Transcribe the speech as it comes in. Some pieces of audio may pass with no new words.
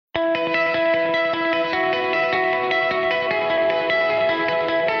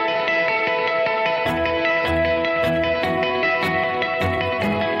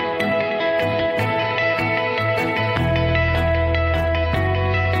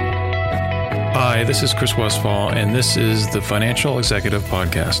Hi, this is Chris Westfall, and this is the Financial Executive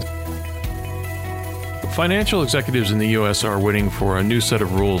Podcast. Financial executives in the U.S. are waiting for a new set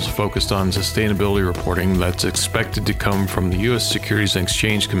of rules focused on sustainability reporting that's expected to come from the U.S. Securities and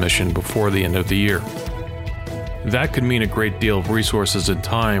Exchange Commission before the end of the year. That could mean a great deal of resources and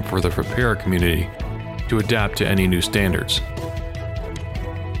time for the preparer community to adapt to any new standards.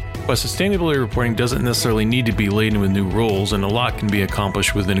 But sustainability reporting doesn't necessarily need to be laden with new rules, and a lot can be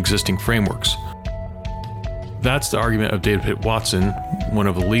accomplished within existing frameworks. That's the argument of David Pitt Watson, one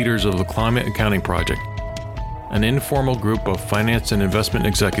of the leaders of the Climate Accounting Project, an informal group of finance and investment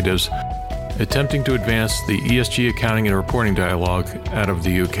executives attempting to advance the ESG accounting and reporting dialogue out of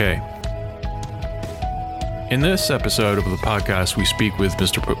the UK. In this episode of the podcast, we speak with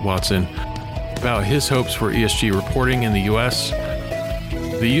Mr. Pitt Watson about his hopes for ESG reporting in the US,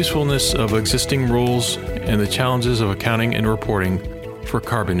 the usefulness of existing rules, and the challenges of accounting and reporting for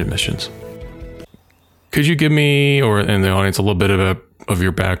carbon emissions. Could you give me, and the audience, a little bit of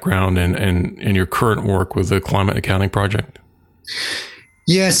your background and your current work with the Climate Accounting Project?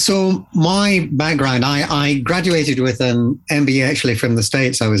 Yeah, so my background, I graduated with an MBA actually from the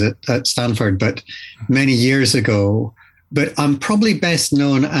States. I was at Stanford, but many years ago. But I'm probably best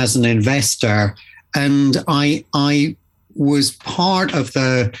known as an investor, and I was part of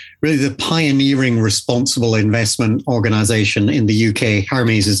the pioneering responsible investment organization in the UK,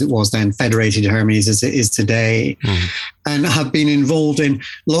 Hermes as it was then, Federated Hermes as it is today, and have been involved in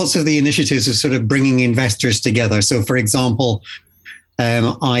lots of the initiatives of sort of bringing investors together. So, for example,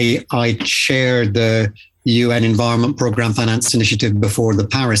 I chaired the UN Environment Programme Finance Initiative before the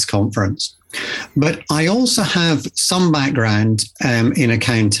Paris conference. But I also have some background in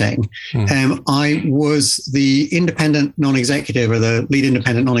accounting. I was the independent non-executive, or the lead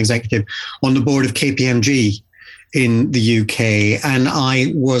independent non-executive on the board of KPMG in the UK. And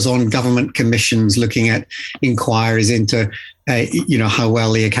I was on government commissions looking at inquiries into, how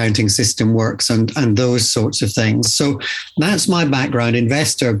well the accounting system works and those sorts of things. So that's my background,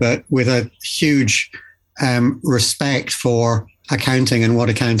 investor, but with a huge respect for accounting and what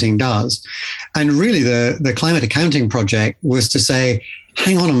accounting does. And really the Climate Accounting Project was to say,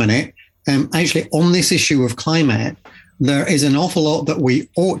 hang on a minute, actually on this issue of climate, there is an awful lot that we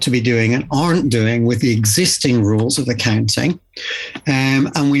ought to be doing and aren't doing with the existing rules of accounting.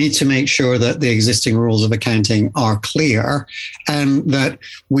 And we need to make sure that the existing rules of accounting are clear and that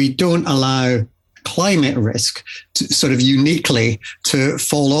we don't allow climate risk to sort of uniquely to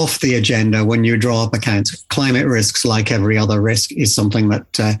fall off the agenda when you draw up accounts. Climate risks, like every other risk, is something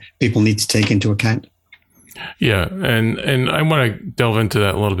that people need to take into account. Yeah, and I want to delve into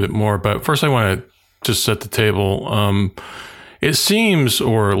that a little bit more, but first I want to just set the table. It seems,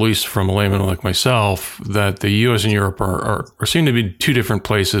 or at least from a layman like myself, that the U.S. and Europe are seem to be two different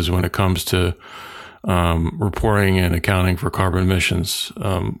places when it comes to reporting and accounting for carbon emissions.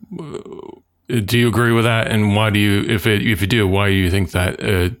 Do you agree with that? And why do you, if you do, why do you think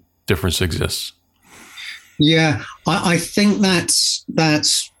that difference exists? Yeah, I think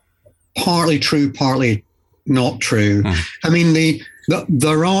that's partly true, partly not true. I mean,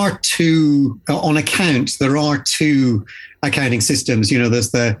 there are two accounting systems.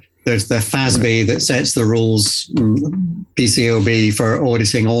 There's the FASB that sets the rules, PCAOB for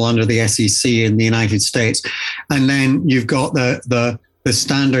auditing, all under the SEC in the United States, and then you've got the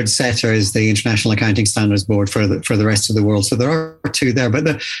standard setter is the International Accounting Standards Board for the rest of the world. So there are two there, but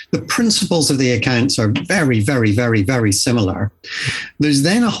the principles of the accounts are very, very, very, very similar. There's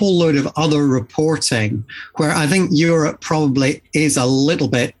then a whole load of other reporting where I think Europe probably is a little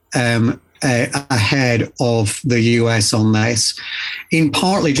bit ahead of the US on this, in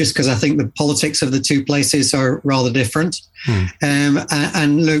partly just because I think the politics of the two places are rather different.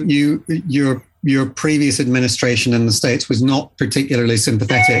 And look, your previous administration in the States was not particularly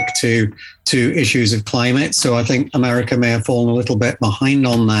sympathetic to issues of climate. So I think America may have fallen a little bit behind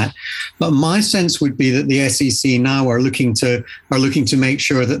on that. But my sense would be that the SEC now are looking to make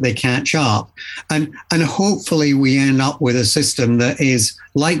sure that they catch up. And hopefully we end up with a system that is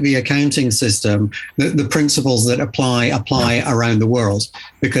like the accounting system, the principles that apply around the world,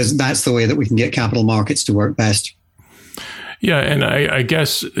 because that's the way that we can get capital markets to work best. Yeah, and I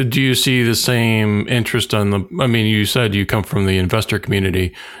guess, do you see the same interest you said you come from the investor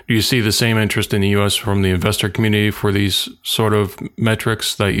community. Do you see the same interest in the U.S. from the investor community for these sort of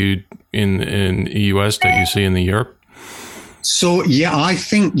metrics that you in the U.S. that you see in the Europe? So, yeah, I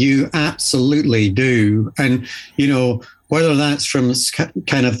think you absolutely do. And, whether that's from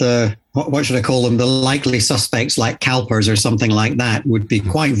kind of the, what should I call them, the likely suspects like CalPERS or something like that, would be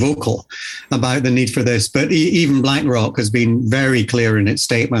quite vocal about the need for this. But even BlackRock has been very clear in its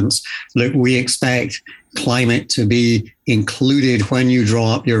statements. Look, we expect climate to be included when you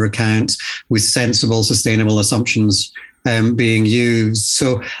draw up your accounts, with sensible, sustainable assumptions being used.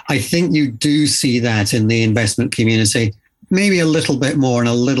 So I think you do see that in the investment community, maybe a little bit more and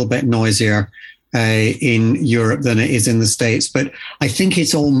a little bit noisier in Europe than it is in the States. But I think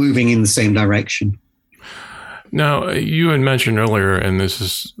it's all moving in the same direction. Now, you had mentioned earlier, and this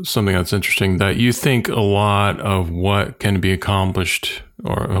is something that's interesting, that you think a lot of what can be accomplished,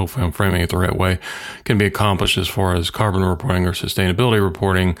 or hopefully I'm framing it the right way, can be accomplished as far as carbon reporting or sustainability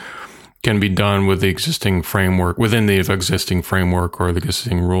reporting can be done with the existing framework, within the existing framework or the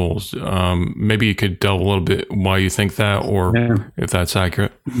existing rules. Maybe you could delve a little bit why you think that, or if that's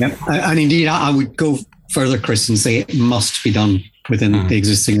accurate. Yeah. And indeed, I would go further, Chris, and say it must be done within the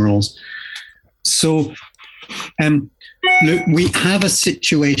existing rules. So, look, we have a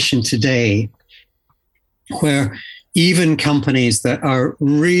situation today where even companies that are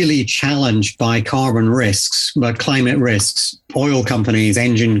really challenged by carbon risks, by climate risks, oil companies,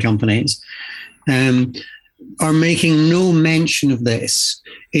 engine companies, are making no mention of this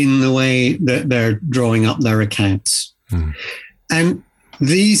in the way that they're drawing up their accounts. And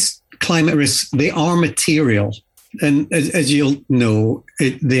these climate risks, they are material. And as you'll know,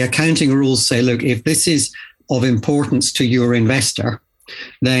 the accounting rules say, look, if this is of importance to your investor,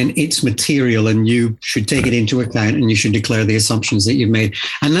 then it's material and you should take it into account and you should declare the assumptions that you've made.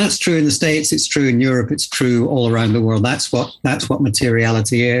 And that's true in the States, it's true in Europe, it's true all around the world. That's what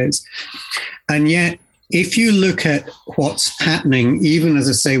materiality is. And yet, if you look at what's happening, even as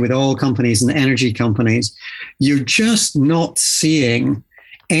I say, with oil companies and energy companies, you're just not seeing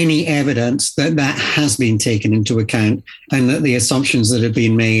any evidence that that has been taken into account and that the assumptions that have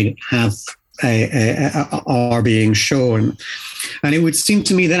been made are being shown. And it would seem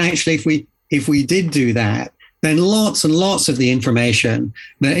to me that actually if we did do that, then lots and lots of the information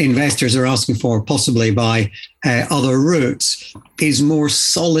that investors are asking for, possibly by other routes, is more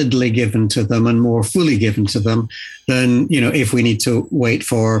solidly given to them and more fully given to them than, if we need to wait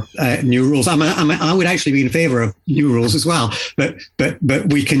for new rules. I would actually be in favor of new rules as well, but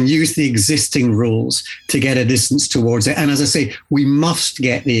we can use the existing rules to get a distance towards it. And as I say, we must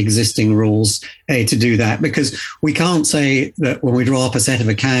get the existing rules to do that, because we can't say that when we draw up a set of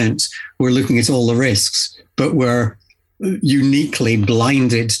accounts, we're looking at all the risks, but we're uniquely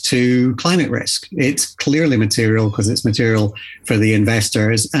blinded to climate risk. It's clearly material because it's material for the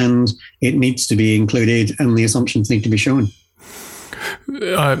investors, and it needs to be included and the assumptions need to be shown.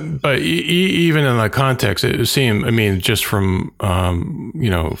 But even in that context, it would seem, just from,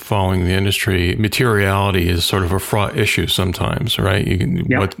 following the industry, materiality is sort of a fraught issue sometimes, right?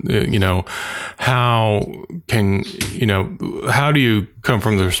 How do you come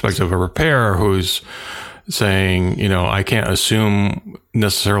from the perspective of a repairer who's saying, I can't assume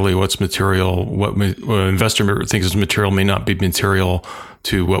necessarily what's material, what an investor thinks is material may not be material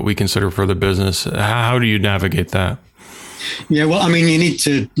to what we consider for the business. How do you navigate that? Yeah, well, you need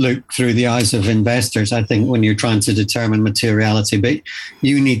to look through the eyes of investors, I think, when you're trying to determine materiality, but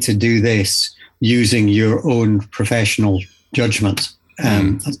you need to do this using your own professional judgment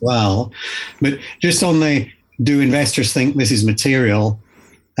as well. But just on do investors think this is material?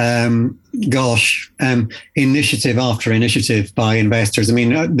 Initiative after initiative by investors.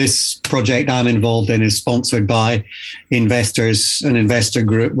 This project I'm involved in is sponsored by investors, an investor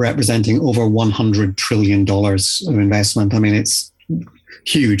group representing over $100 trillion of investment. It's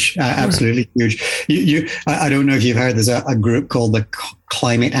huge, absolutely huge. I don't know if you've heard, there's a group called the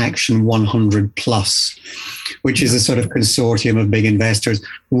Climate Action 100 Plus, which is a sort of consortium of big investors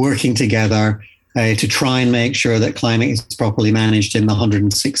working together to try and make sure that climate is properly managed in the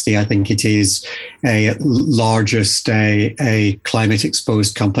 160, I think it is, largest climate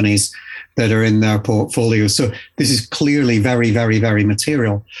exposed companies that are in their portfolio. So this is clearly very, very, very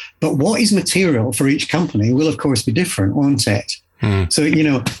material. But what is material for each company will, of course, be different, won't it? So,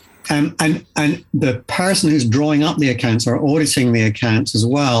 and the person who's drawing up the accounts or auditing the accounts as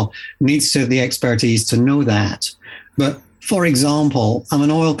well needs to have the expertise to know that. But for example, I'm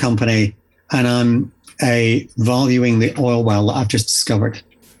an oil company, and I'm valuing the oil well that I've just discovered.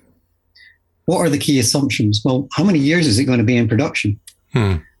 What are the key assumptions? Well, how many years is it going to be in production?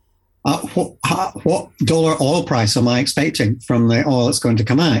 What dollar oil price am I expecting from the oil that's going to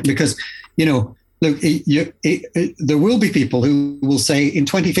come out? Because, look, there will be people who will say in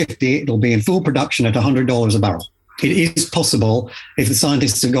 2050 it'll be in full production at $100 a barrel. It is possible if the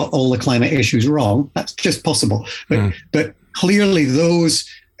scientists have got all the climate issues wrong. That's just possible. But clearly those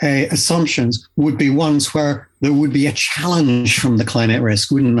assumptions would be ones where there would be a challenge from the climate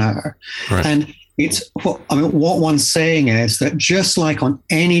risk, wouldn't there? Right. And what one's saying is that just like on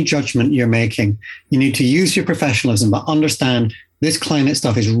any judgment you're making, you need to use your professionalism, but understand this climate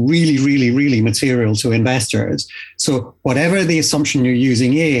stuff is really, really, really material to investors. So whatever the assumption you're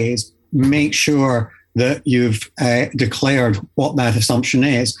using is, make sure that you've declared what that assumption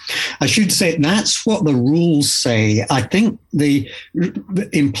is. I should say that's what the rules say. I think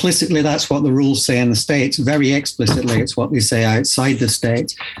implicitly that's what the rules say in the States. Very explicitly, it's what they say outside the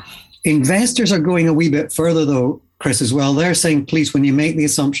States. Investors are going a wee bit further, though, Chris, as well. They're saying, please, when you make the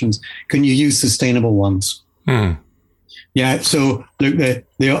assumptions, can you use sustainable ones? Yeah, so look,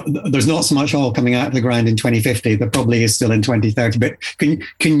 there's not so much oil coming out of the ground in 2050. There probably is still in 2030. But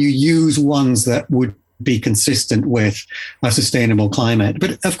can you use ones that would be consistent with a sustainable climate?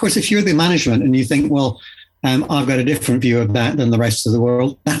 But of course, if you're the management and you think, well, I've got a different view of that than the rest of the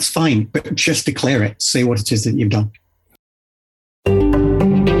world, that's fine. But just declare it. Say what it is that you've done.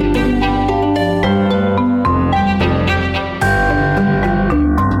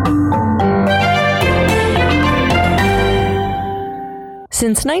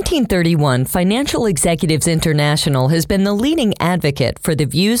 Since 1931, Financial Executives International has been the leading advocate for the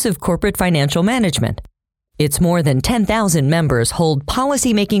views of corporate financial management. Its more than 10,000 members hold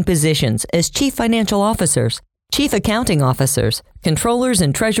policy-making positions as chief financial officers, chief accounting officers, controllers,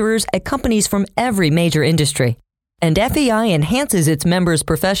 and treasurers at companies from every major industry. And FEI enhances its members'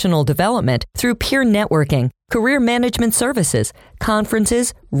 professional development through peer networking, career management services,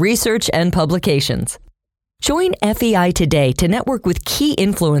 conferences, research, and publications. Join FEI today to network with key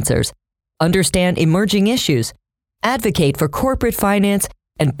influencers, understand emerging issues, advocate for corporate finance,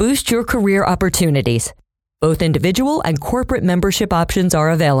 and boost your career opportunities. Both individual and corporate membership options are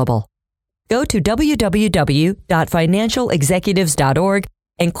available. Go to www.financialexecutives.org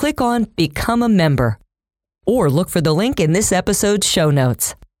and click on Become a Member. Or look for the link in this episode's show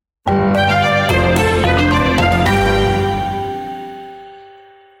notes.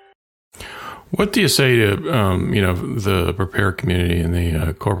 What do you say to the prepare community and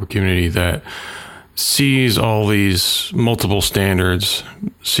the corporate community that sees all these multiple standards,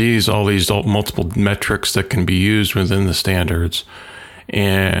 sees all these multiple metrics that can be used within the standards,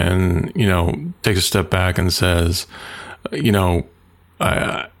 and takes a step back and says,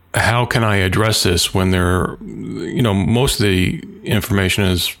 how can I address this when most of the information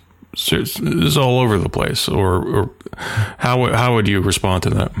is all over the place, or how would you respond to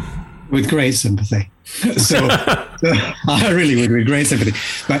that? With great sympathy. So I really would, with great sympathy.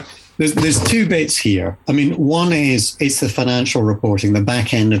 But there's two bits here. I mean, one is it's the financial reporting, the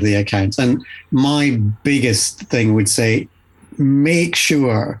back end of the accounts. And my biggest thing would say, make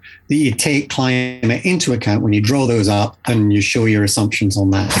sure that you take climate into account when you draw those up and you show your assumptions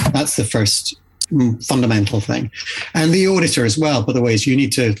on that. That's the first fundamental thing. And the auditor as well, by the way, is you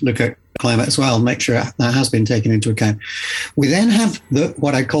need to look at climate as well and make sure that has been taken into account. We then have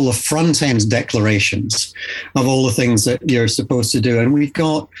what I call the front end declarations of all the things that you're supposed to do. And we've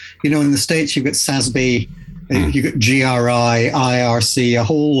got, in the States, you've got SASB, you've got GRI, IRC, a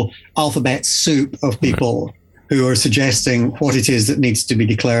whole alphabet soup of people who are suggesting what it is that needs to be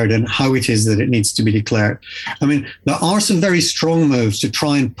declared and how it is that it needs to be declared. I mean, there are some very strong moves to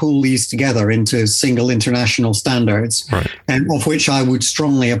try and pull these together into single international standards, and of which I would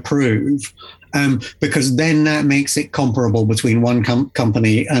strongly approve, because then that makes it comparable between one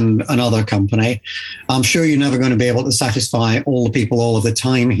company and another company. I'm sure you're never going to be able to satisfy all the people all of the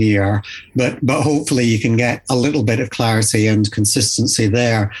time here, but hopefully you can get a little bit of clarity and consistency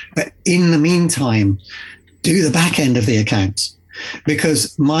there. But in the meantime, do the back end of the accounts,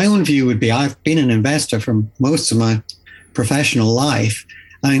 because my own view would be, I've been an investor for most of my professional life.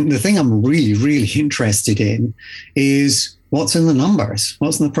 I mean, the thing I'm really, really interested in is what's in the numbers,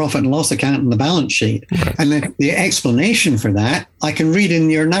 what's in the profit and loss account and the balance sheet. And the explanation for that, I can read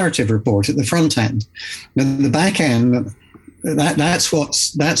in your narrative report at the front end. But the back end, that's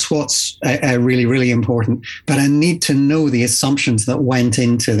what's really, really important. But I need to know the assumptions that went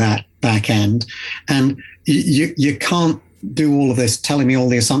into that back end. And you can't do all of this telling me all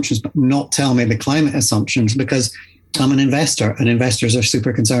the assumptions, but not tell me the climate assumptions, because I'm an investor and investors are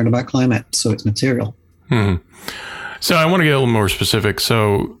super concerned about climate. So it's material. So I want to get a little more specific.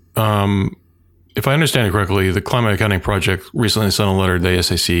 So if I understand it correctly, the Climate Accounting Project recently sent a letter to the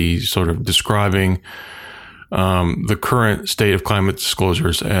SEC sort of describing the current state of climate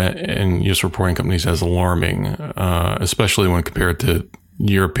disclosures and U.S. reporting companies as alarming, especially when compared to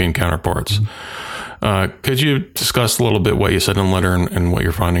European counterparts. Could you discuss a little bit what you said in the letter and what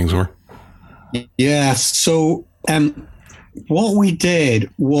your findings were? Yeah. So what we did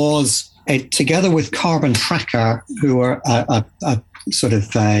was, together with Carbon Tracker, who are a sort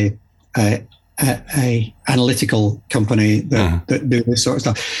of a analytical company that do this sort of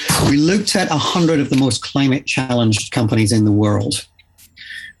stuff, we looked at 100 of the most climate challenged companies in the world.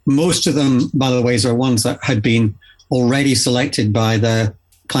 Most of them, by the way, are ones that had been already selected by the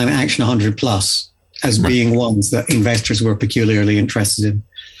Climate Action 100 Plus as being ones that investors were peculiarly interested in.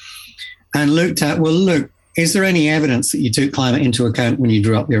 And looked at, well, look, is there any evidence that you took climate into account when you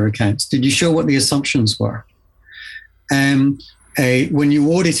drew up your accounts? Did you show what the assumptions were? When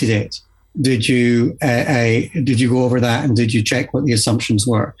you audited it, did you go over that and did you check what the assumptions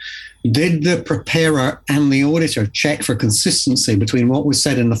were? Did the preparer and the auditor check for consistency between what was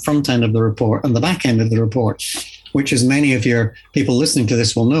said in the front end of the report and the back end of the report, which, as many of your people listening to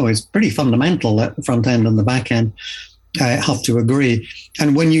this will know, is pretty fundamental that the front end and the back end have to agree.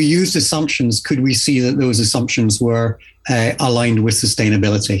 And when you used assumptions, could we see that those assumptions were aligned with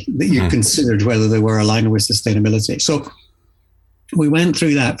sustainability, that you considered whether they were aligned with sustainability? So we went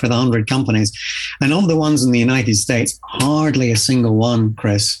through that for the 100 companies. And of the ones in the United States, hardly a single one,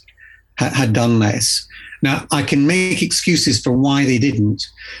 Chris, had done this. Now, I can make excuses for why they didn't,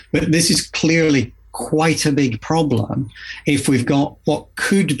 but this is clearly quite a big problem if we've got what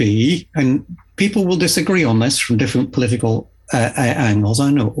could be, and people will disagree on this from different political angles, I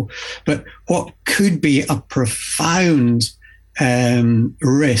know, but what could be a profound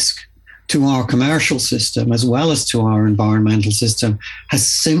risk to our commercial system as well as to our environmental system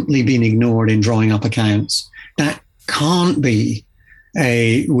has simply been ignored in drawing up accounts. That can't be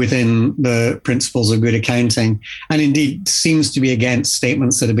within the principles of good accounting, and indeed seems to be against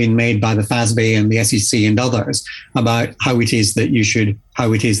statements that have been made by the FASB and the SEC and others about how it is that you should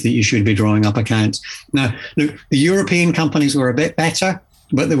be drawing up accounts. Now, look, the European companies were a bit better,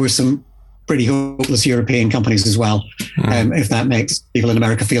 but there were some pretty hopeless European companies as well. If that makes people in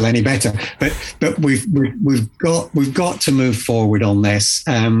America feel any better, but we've got to move forward on this.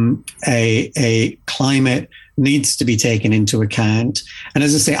 A climate needs to be taken into account. And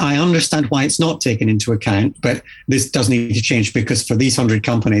as I say, I understand why it's not taken into account, but this does need to change, because for these 100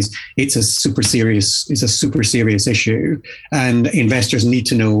 companies, it's a super serious issue. And investors need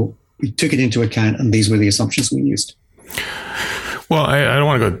to know we took it into account and these were the assumptions we used. Well, I don't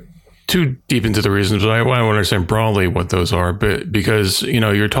want to go too deep into the reasons, but I want to understand broadly what those are. But because,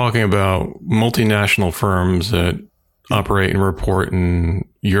 you're talking about multinational firms that operate and report in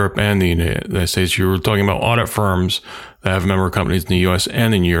Europe and the United States. You were talking about audit firms that have member companies in the US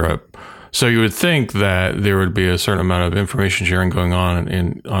and in Europe. So you would think that there would be a certain amount of information sharing going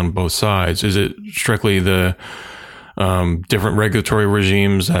on both sides. Is it strictly the different regulatory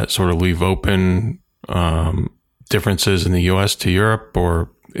regimes that sort of leave open differences in the US to Europe,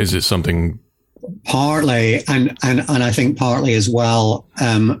 or is it something? Partly, and I think partly as well,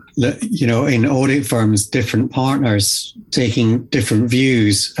 in audit firms, different partners taking different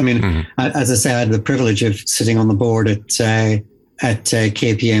views. I mean, as I say, I had the privilege of sitting on the board at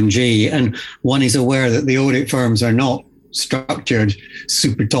KPMG, and one is aware that the audit firms are not structured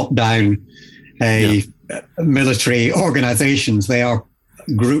super top-down military organizations. They are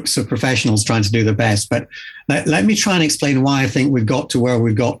groups of professionals trying to do their best. But let me try and explain why I think we've got to where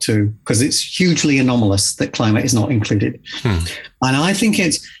we've got to, because it's hugely anomalous that climate is not included. And I think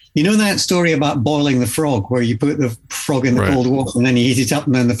it's, that story about boiling the frog, where you put the frog in the cold water and then you heat it up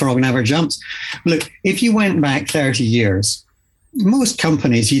and then the frog never jumps. Look, if you went back 30 years, most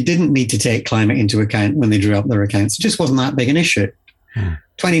companies, you didn't need to take climate into account when they drew up their accounts. It just wasn't that big an issue.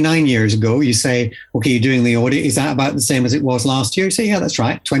 29 years ago, you say, okay, you're doing the audit. Is that about the same as it was last year? You say, yeah, that's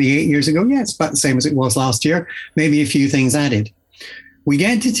right. 28 years ago, yeah, it's about the same as it was last year. Maybe a few things added. We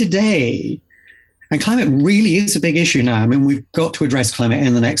get to today, and climate really is a big issue now. I mean, we've got to address climate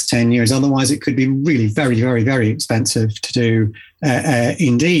in the next 10 years. Otherwise, it could be really very, very, very expensive to do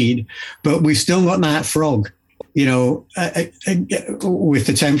indeed. But we've still got that frog, with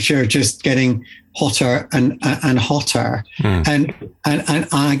the temperature just getting hotter and hotter. And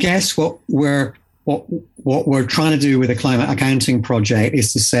I guess what we're trying to do with the climate accounting project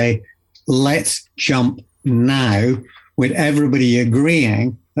is to say, let's jump now with everybody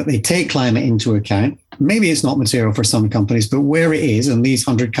agreeing that they take climate into account. Maybe it's not material for some companies, but where it is, and these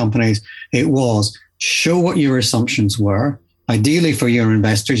 100 companies, it was, show what your assumptions were. Ideally for your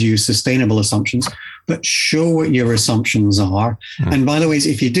investors, use sustainable assumptions, but show what your assumptions are. And by the way,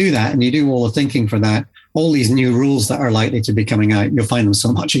 if you do that and you do all the thinking for that, all these new rules that are likely to be coming out, you'll find them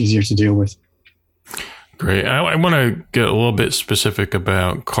so much easier to deal with. Great. I want to get a little bit specific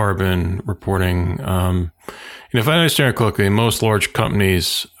about carbon reporting. And if I understand it correctly, most large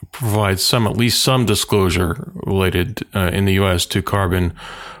companies provide at least some disclosure related in the U.S. to carbon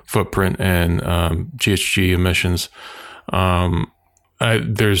footprint and GHG emissions.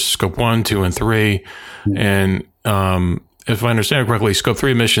 There's scope 1, 2, and 3. And if I understand it correctly, scope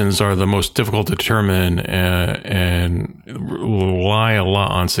 3 emissions are the most difficult to determine and rely a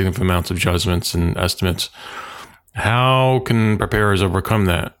lot on significant amounts of judgments and estimates. How can preparers overcome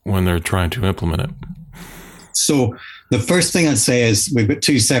that when they're trying to implement it? So the first thing I'd say is we've got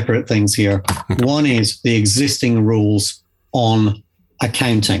two separate things here. One is the existing rules on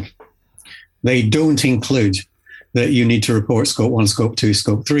accounting. They don't include that you need to report scope 1, scope 2,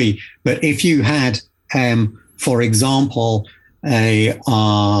 scope 3. But if you had, for example, a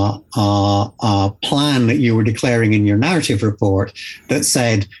plan that you were declaring in your narrative report that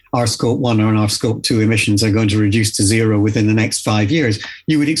said our scope 1 and our scope 2 emissions are going to reduce to zero within the next 5 years,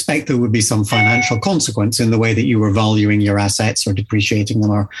 you would expect there would be some financial consequence in the way that you were valuing your assets or depreciating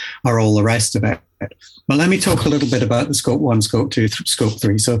them or all the rest of it. But let me talk a little bit about the scope 1, scope 2, scope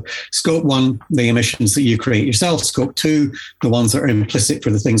 3. So scope 1, the emissions that you create yourself. Scope 2, the ones that are implicit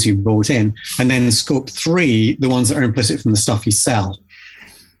for the things you brought in. And then scope 3, the ones that are implicit from the stuff you sell.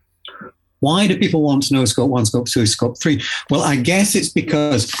 Why do people want to know scope 1, scope 2, scope 3? Well, I guess it's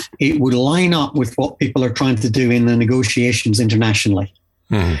because it would line up with what people are trying to do in the negotiations internationally,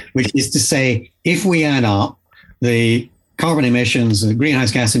 which is to say, if we add up the carbon emissions, the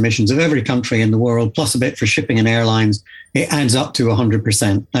greenhouse gas emissions of every country in the world, plus a bit for shipping and airlines, it adds up to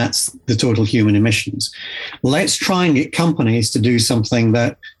 100%. That's the total human emissions. Let's try and get companies to do something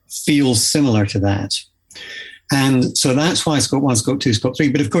that feels similar to that. And so that's why scope 1, scope 2, scope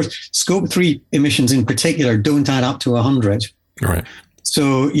 3. But of course, scope 3 emissions in particular don't add up to 100. Right.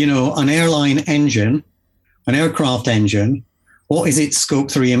 So, an airline engine, an aircraft engine, what is its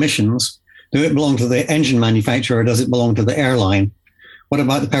scope 3 emissions? Do it belong to the engine manufacturer or does it belong to the airline? What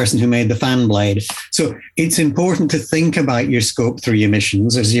about the person who made the fan blade? So it's important to think about your scope 3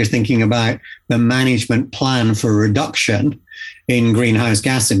 emissions as you're thinking about the management plan for reduction in greenhouse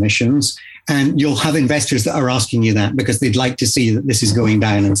gas emissions. And you'll have investors that are asking you that because they'd like to see that this is going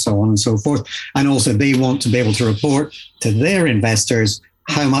down and so on and so forth. And also they want to be able to report to their investors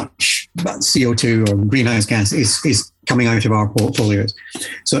how much CO2 or greenhouse gas is coming out of our portfolios.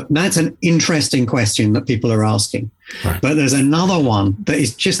 So that's an interesting question that people are asking. Right. But there's another one that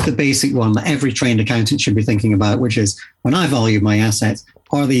is just the basic one that every trained accountant should be thinking about, which is when I value my assets,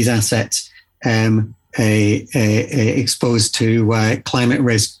 are these assets exposed to climate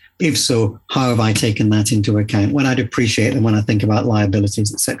risk? If so, how have I taken that into account when I depreciate them, when I think about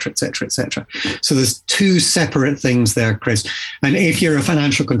liabilities, et cetera, et cetera, et cetera. So there's two separate things there, Chris. And if you're a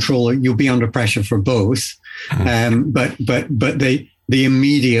financial controller, you'll be under pressure for both. But the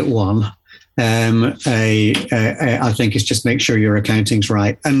immediate one, I think, is just make sure your accounting's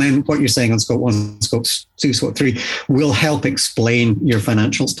right. And then what you're saying on scope 1, scope 2, scope 3 will help explain your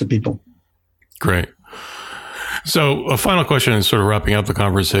financials to people. Great. So a final question, sort of wrapping up the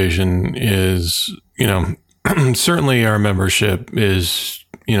conversation, is, certainly our membership is,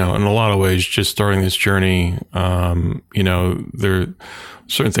 in a lot of ways just starting this journey. There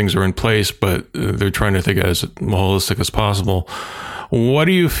certain things are in place, but they're trying to think as holistic as possible. What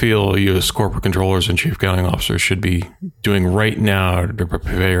do you feel you as corporate controllers and chief accounting officers should be doing right now to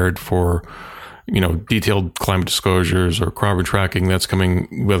prepare for detailed climate disclosures or carbon tracking that's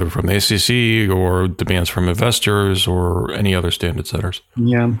coming, whether from the SEC or demands from investors or any other standard setters?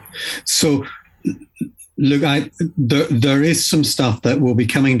 Yeah. So, look, there is some stuff that will be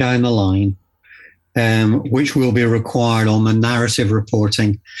coming down the line, which will be required on the narrative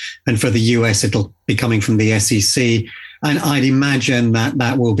reporting. And for the US, it'll be coming from the SEC. And I'd imagine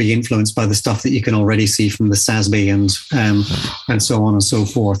that will be influenced by the stuff that you can already see from the SASB and so on and so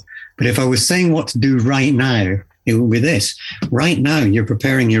forth. But if I was saying what to do right now, it would be this. Right now, you're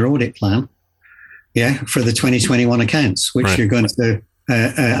preparing your audit plan, for the 2021 accounts, which you're going to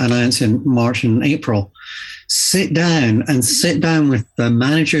announce in March and April. Sit down with the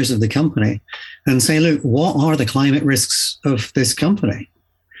managers of the company and say, look, what are the climate risks of this company?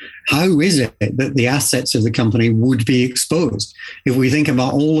 How is it that the assets of the company would be exposed if we think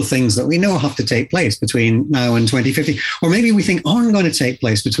about all the things that we know have to take place between now and 2050, or maybe we think aren't going to take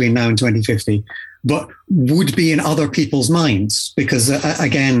place between now and 2050, but would be in other people's minds? Because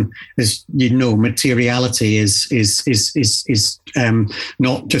again, as you know, materiality is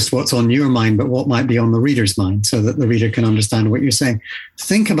not just what's on your mind, but what might be on the reader's mind, so that the reader can understand what you're saying.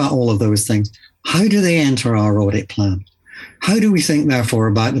 Think about all of those things. How do they enter our audit plan? How do we think, therefore,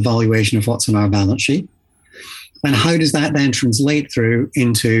 about the valuation of what's on our balance sheet? And how does that then translate through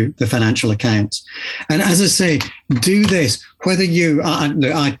into the financial accounts? And as I say, do this, whether you,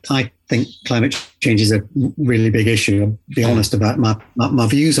 I think climate change is a really big issue. I'll be honest about my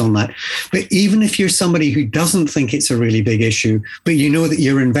views on that. But even if you're somebody who doesn't think it's a really big issue, but you know that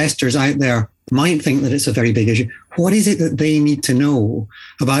your investors out there might think that it's a very big issue, what is it that they need to know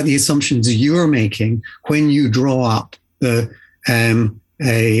about the assumptions you're making when you draw up the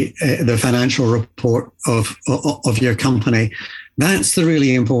financial report of your company? That's the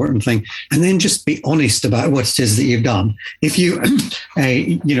really important thing. And then just be honest about what it is that you've done. If you,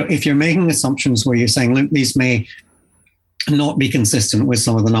 if you're making assumptions where you're saying, look, these may not be consistent with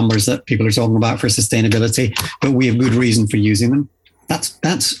some of the numbers that people are talking about for sustainability, but we have good reason for using them.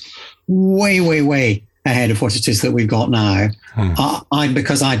 That's way ahead of what it is that we've got now.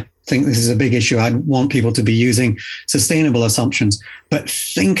 Because I think this is a big issue, I'd want people to be using sustainable assumptions, but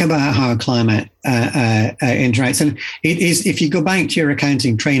think about how climate interacts. And it is, if you go back to your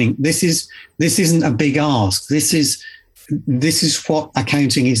accounting training, this isn't a big ask. This is what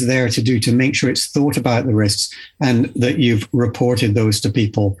accounting is there to do, to make sure it's thought about the risks and that you've reported those to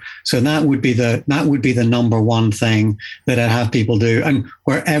people. So that would be the number one thing that I'd have people do. And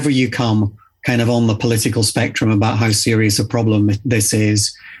wherever you come kind of on the political spectrum about how serious a problem this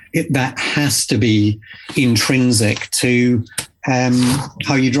is, that has to be intrinsic to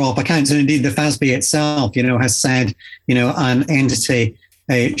how you draw up accounts. And indeed, the FASB itself, has said, an entity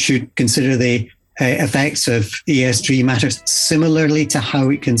should consider the effects of ESG matters similarly to how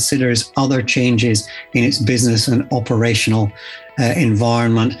it considers other changes in its business and operational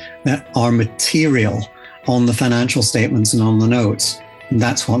environment that are material on the financial statements and on the notes. And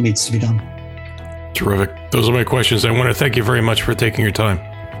that's what needs to be done. Terrific. Those are my questions. I want to thank you very much for taking your time.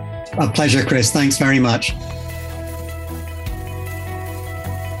 A pleasure, Chris. Thanks very much.